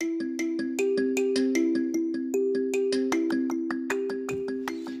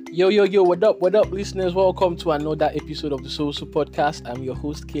Yo, what up, listeners? Welcome to another episode of the Soul Soup Podcast. I'm your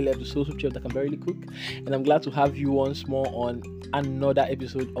host, Caleb, the Soul Soup Chef that can barely cook, and I'm glad to have you once more on another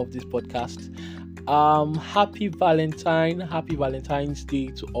episode of this podcast. Happy Valentine's Day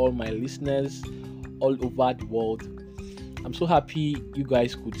to all my listeners all over the world. I'm so happy you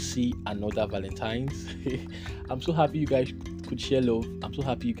guys could see another Valentine's. I'm so happy you guys could share love. I'm so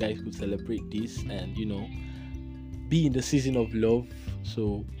happy you guys could celebrate this and, be in the season of love.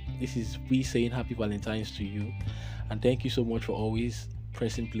 So this is we saying Happy Valentine's to you. And thank you so much for always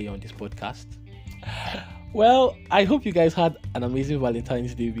pressing play on this podcast. Well, I hope you guys had an amazing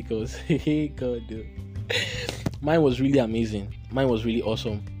Valentine's Day because, hey, God, dude. Mine was really amazing. Mine was really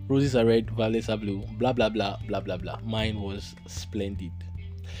awesome. Roses are red, violets are blue, blah, blah, blah, blah, blah, blah. Mine was splendid.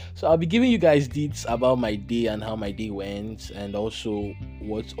 So I'll be giving you guys deets about my day and how my day went and also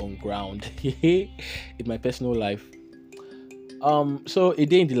what's on ground in my personal life. So a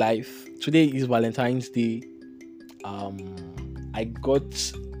day in the life. Today is Valentine's Day. I got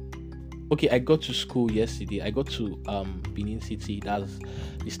to school yesterday. I got to Benin City. That's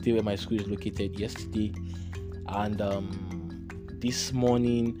the state where my school is located yesterday. And this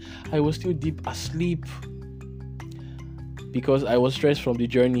morning I was still deep asleep because I was stressed from the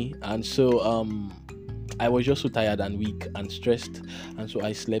journey, and so I was just so tired and weak and stressed, and so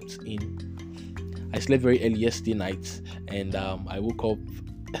I slept very early yesterday night, and I woke up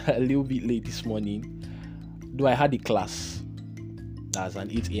a little bit late this morning. Though I had a class, that's an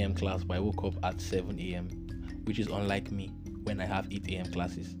 8 a.m. class, but I woke up at 7 a.m., which is unlike me when I have 8 a.m.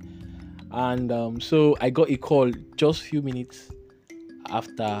 classes. And so I got a call just a few minutes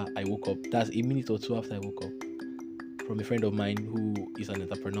after I woke up. That's a minute or two after I woke up, from a friend of mine who is an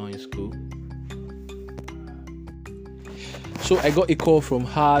entrepreneur in school. So I got a call from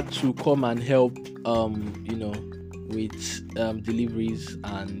her to come and help, with deliveries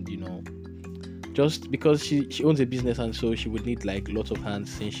and, just because she owns a business, and so she would need like lots of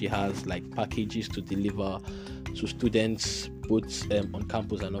hands since she has like packages to deliver to students both on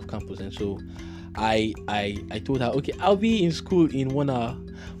campus and off campus. And so I told her, okay, I'll be in school in 1 hour,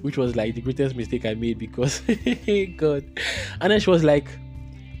 which was like the greatest mistake I made because God. And then she was like,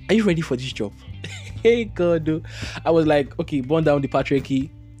 are you ready for this job? Hey God. I was like, okay, burn down the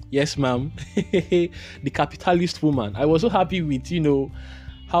patriarchy. Yes, ma'am. The capitalist woman. I was so happy with,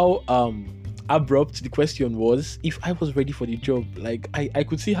 how abrupt the question was. If I was ready for the job, like I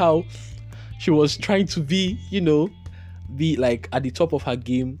could see how she was trying to be like at the top of her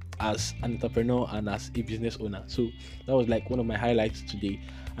game as an entrepreneur and as a business owner. So that was like one of my highlights today.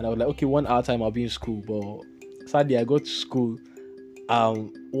 And I was like, okay, 1 hour time I'll be in school. But sadly I got to school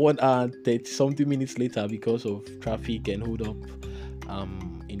 1 hour 30 something minutes later because of traffic and hold up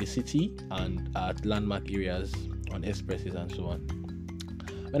in the city and at landmark areas on expresses and so on.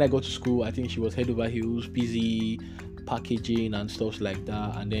 When I got to school, I think she was head over heels, busy packaging and stuff like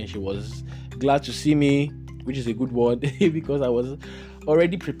that. And then she was glad to see me, which is a good word because I was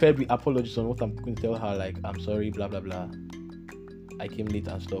already prepared with apologies on what I'm going to tell her, like, I'm sorry, blah, blah, blah. I came late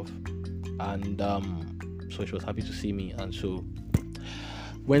and stuff. And so she was happy to see me. And so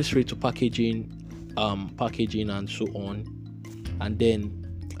went straight to packaging and so on. And then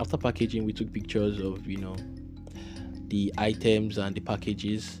after packaging, we took pictures of, the items and the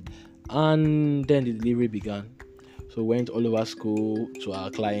packages. And then the delivery began. So went all over school to our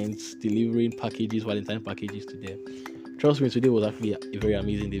clients, delivering packages, Valentine packages to them. Trust me, today was actually a very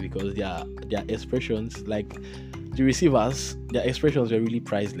amazing day because their expressions, like the receivers, their expressions were really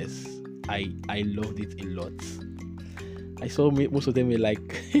priceless. I loved it a lot. I saw most of them were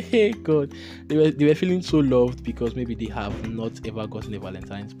like, hey God, they were feeling so loved because maybe they have not ever gotten a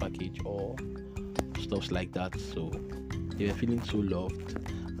Valentine's package or stuff like that. So they were feeling so loved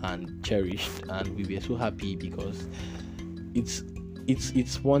and cherished, and we were so happy because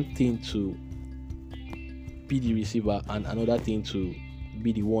it's one thing to be the receiver and another thing to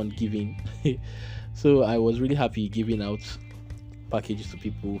be the one giving. So I was really happy giving out packages to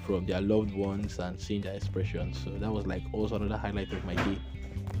people from their loved ones and seeing their expressions. So that was like also another highlight of my day.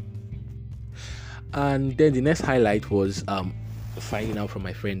 And then the next highlight was finding out from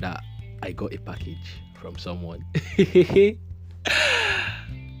my friend that I got a package from someone.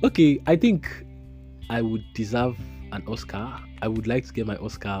 Okay, I think I would deserve an Oscar. I would like to get my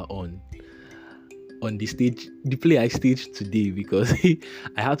Oscar on the stage, the play I staged today, because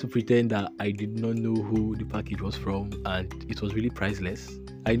I had to pretend that I did not know who the package was from, and it was really priceless.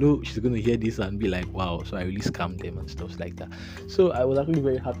 I know she's going to hear this and be like, wow, so I really scammed them and stuff like that. So I was actually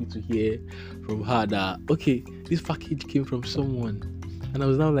very happy to hear from her that, okay, this package came from someone. And I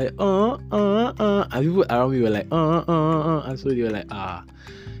was now like, and people around me were like, and so they were like,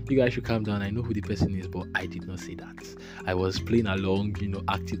 you guys should calm down. I know who the person is, but I did not say that. I was playing along,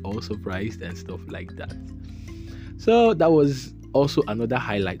 acting all surprised and stuff like that. So that was also another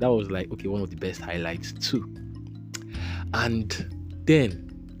highlight. That was like, okay, one of the best highlights too. And then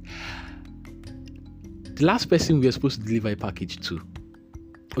the last person we were supposed to deliver a package to,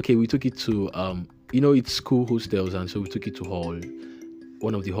 okay, we took it to it's school hostels, and so we took it to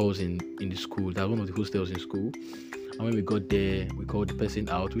one of the halls in the school. That was one of the hostels in school. And when we got there, we called the person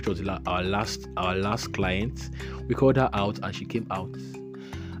out, which was our last client. We called her out, and she came out,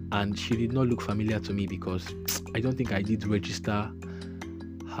 and she did not look familiar to me because I don't think I did register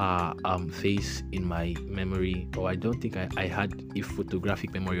her face in my memory, or I don't think I had a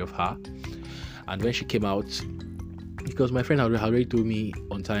photographic memory of her. And when she came out, because my friend had already told me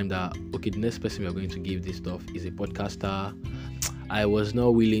on time that, okay, the next person we are going to give this stuff is a podcaster, I was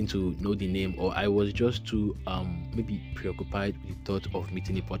not willing to know the name, or I was just too maybe preoccupied with the thought of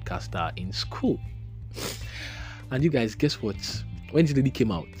meeting a podcaster in school. And you guys, guess what? When this lady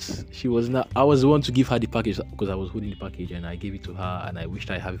came out, I was the one to give her the package because I was holding the package, and I gave it to her, and I wished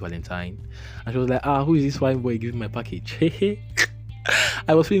her a happy Valentine. And she was like, who is this fine boy giving my package?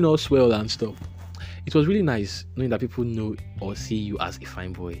 I was feeling all swell and stuff. It was really nice knowing that people know or see you as a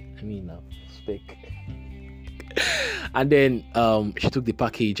fine boy. I mean, spec. And then she took the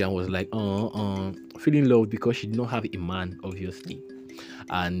package and was like, feeling loved because she did not have a man, obviously.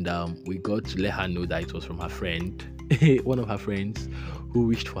 And we got to let her know that it was from her friend, one of her friends, who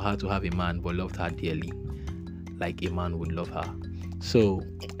wished for her to have a man but loved her dearly, like a man would love her. So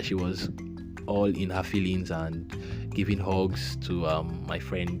she was all in her feelings and giving hugs to my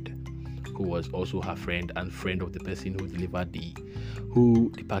friend, who was also her friend and friend of the person who delivered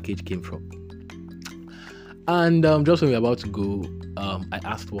who the package came from. And just when we were about to go, I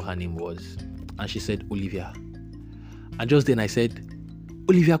asked what her name was, and she said Olivia. And just then I said,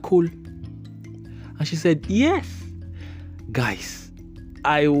 Olivia Cole. And she said, yes. Guys,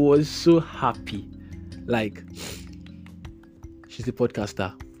 I was so happy. Like, she's a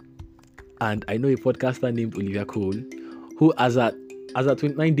podcaster, and I know a podcaster named Olivia Cole, who as at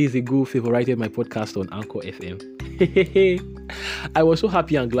 29 days ago favorited my podcast on Anchor FM. I was so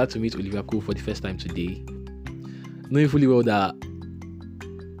happy and glad to meet Olivia Cole for the first time today, knowing fully well that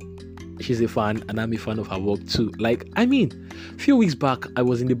she's a fan and I'm a fan of her work too. Like, I mean, a few weeks back, I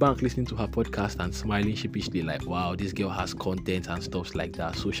was in the bank listening to her podcast and smiling sheepishly like, wow, this girl has content and stuff like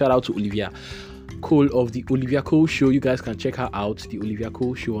that. So shout out to Olivia Cole of the Olivia Cole Show. You guys can check her out, the Olivia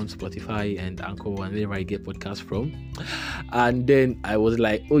Cole Show, on Spotify and Anchor and wherever I get podcasts from. And then I was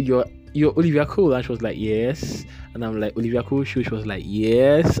like, oh, you're Olivia Cole? And she was like, yes. And I'm like, Olivia Cole Show? She was like,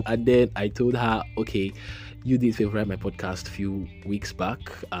 yes. And then I told her, okay, you did favorite my podcast a few weeks back,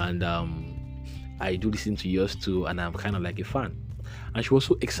 and I do listen to yours too, and I'm kind of like a fan. And she was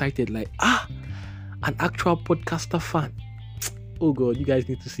so excited, like, an actual podcaster fan. Oh God, you guys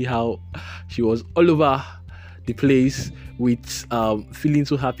need to see how she was all over the place with feeling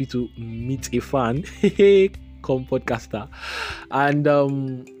so happy to meet a fan, come podcaster. And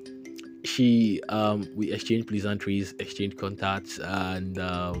we exchanged pleasantries, exchanged contacts, and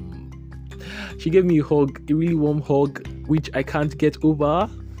she gave me a hug, a really warm hug, which I can't get over.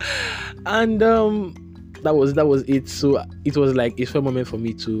 And that was it. So it was like a fun moment for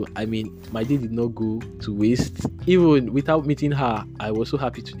me too. I mean, my day did not go to waste. Even without meeting her, I was so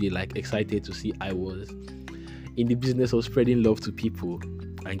happy today, like excited to see I was in the business of spreading love to people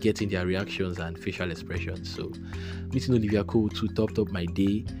and getting their reactions and facial expressions. So meeting Olivia Cole too topped up my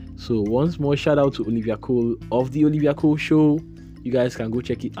day. So once more, shout out to Olivia Cole of the Olivia Cole Show. You guys can go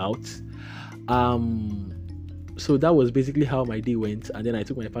check it out. So that was basically how my day went, and then I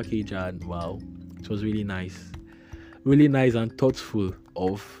took my package, and wow, it was really nice and thoughtful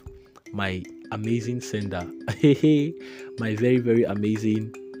of my amazing sender. My very, very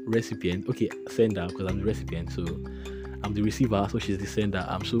amazing recipient. Okay, sender, because I'm the recipient, so I'm the receiver, so she's the sender.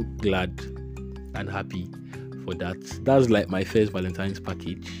 I'm so glad and happy for that. That's like my first Valentine's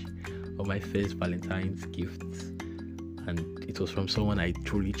package, or my first Valentine's gift, and it was from someone I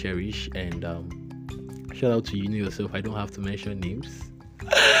truly cherish. And shout out to you, know yourself, I don't have to mention names.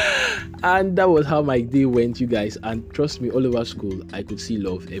 And that was how my day went, you guys. And trust me, all over school I could see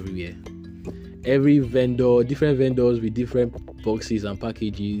love everywhere. Every vendor, different vendors with different boxes and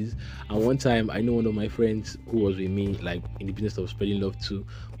packages. And one time I know one of my friends who was with me, like in the business of spreading love too,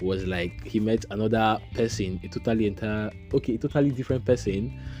 was like, he met another person, a totally different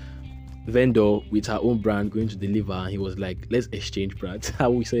person, vendor with her own brand going to deliver, and he was like, let's exchange brands. How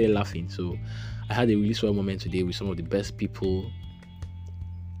we started laughing. So I had a really swell moment today with some of the best people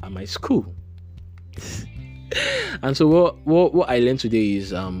at my school. And so what I learned today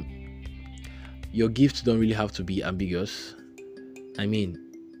is your gifts don't really have to be ambiguous. I mean,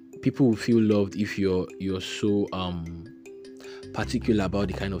 people will feel loved if you're so particular about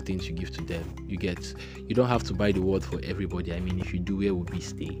the kind of things you give to them. You don't have to buy the world for everybody. I mean, if you do, where would we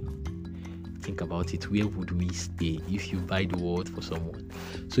stay? Think about it. Where would we stay if you buy the world for someone?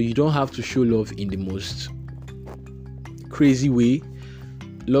 So you don't have to show love in the most crazy way.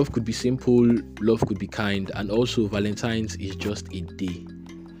 Love could be simple, love could be kind, and also Valentine's is just a day.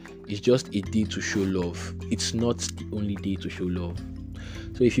 It's just a day to show love. It's not the only day to show love.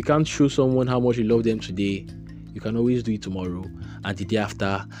 So if you can't show someone how much you love them today, you can always do it tomorrow, and the day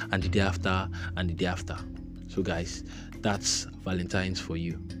after, and the day after, and the day after. So guys, that's Valentine's for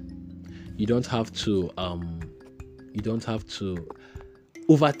you. You don't have to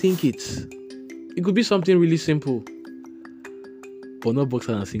overthink it. It could be something really simple, but not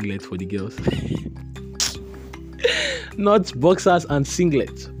boxers and singlets for the girls. Not boxers and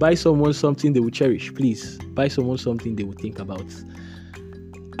singlets. Buy someone something they will cherish, please. Buy someone something they will think about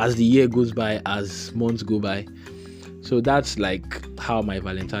as the year goes by, as months go by. So that's like how my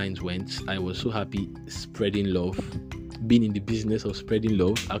Valentine's went. I was so happy spreading love, being in the business of spreading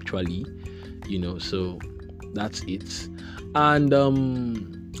love, actually, so that's it. And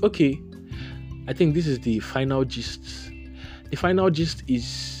okay, I think this is the final gist. The final gist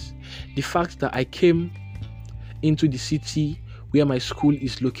is the fact that I came into the city where my school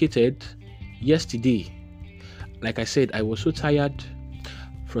is located yesterday. Like I said, I was so tired,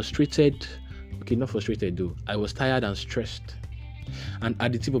 frustrated. Okay, not frustrated though. I was tired and stressed and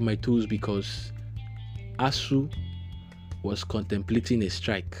at the tip of my toes because ASU was contemplating a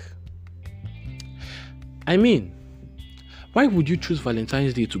strike. I mean, why would you choose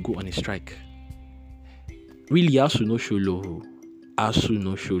Valentine's Day to go on a strike? Really, ASU no show love. ASU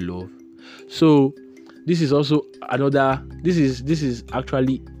no show love. So this is also another. This is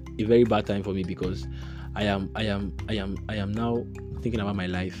actually a very bad time for me because I am now thinking about my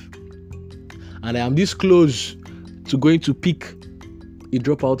life, and I am this close to going to pick a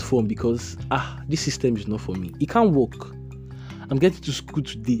dropout form because this system is not for me. It can't work. I'm getting to school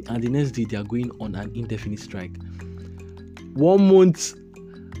today, and the next day they are going on an indefinite strike. 1 month,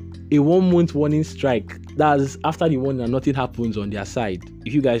 a 1 month warning strike. That's after the warning and nothing happens on their side.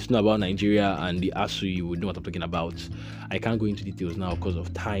 If you guys know about Nigeria and the ASU, you would know what I'm talking about. I can't go into details now because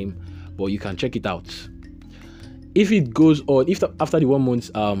of time, but you can check it out. If it goes on, if after the 1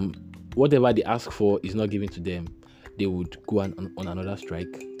 month, whatever they ask for is not given to them, they would go on another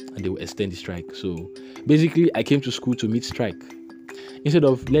strike and they will extend the strike. So basically, I came to school to meet strike. Instead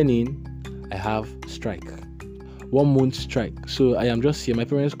of learning, I have strike. 1 month strike. So I am just here. My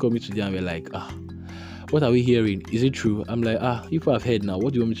parents called me today and were like, what are we hearing? Is it true? I'm like, people have heard now.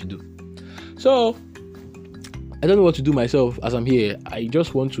 What do you want me to do? So I don't know what to do myself as I'm here. I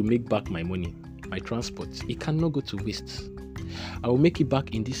just want to make back my money, my transport. It cannot go to waste. I will make it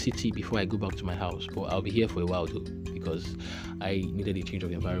back in this city before I go back to my house, but I'll be here for a while though because I needed a change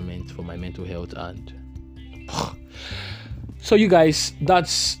of environment for my mental health. And so you guys,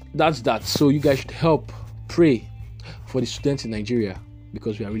 that's that. So you guys should help pray for the students in Nigeria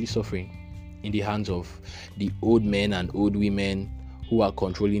because we are really suffering in the hands of the old men and old women who are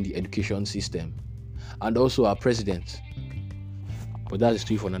controlling the education system, and also our president. But that's a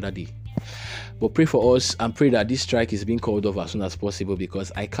story for another day. But pray for us and pray that this strike is being called off as soon as possible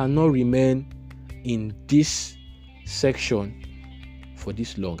because I cannot remain in this section for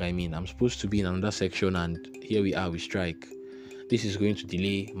this long. I mean, I'm supposed to be in another section and here we are with strike. This is going to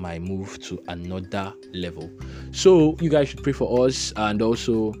delay my move to another level. So you guys should pray for us, and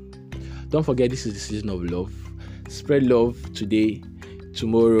also don't forget this is the season of love. Spread love today,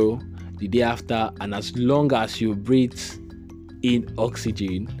 tomorrow, the day after, and as long as you breathe in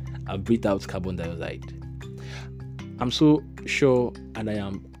oxygen and breathe out carbon dioxide. I'm so sure, and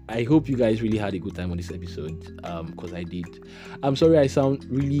I hope you guys really had a good time on this episode because I did. I'm sorry I sound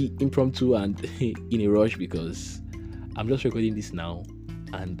really impromptu and in a rush because I'm just recording this now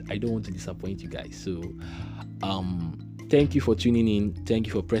and I don't want to disappoint you guys. So thank you for tuning in. Thank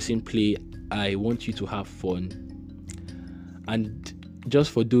you for pressing play. I want you to have fun. And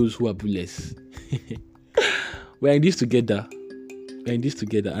just for those who are bullies, we're in this together.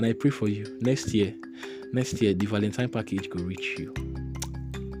 And I pray for you. Next year, the Valentine package will reach you.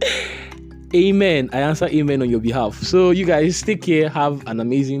 Amen. I answer amen on your behalf. So you guys take care. Have an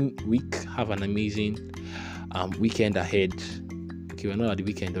amazing week. Have an amazing weekend ahead. Okay, we're not at the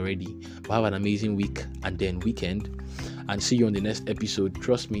weekend already, but have an amazing week and then weekend. And see you on the next episode.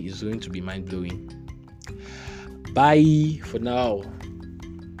 Trust me, it's going to be mind-blowing. Bye for now.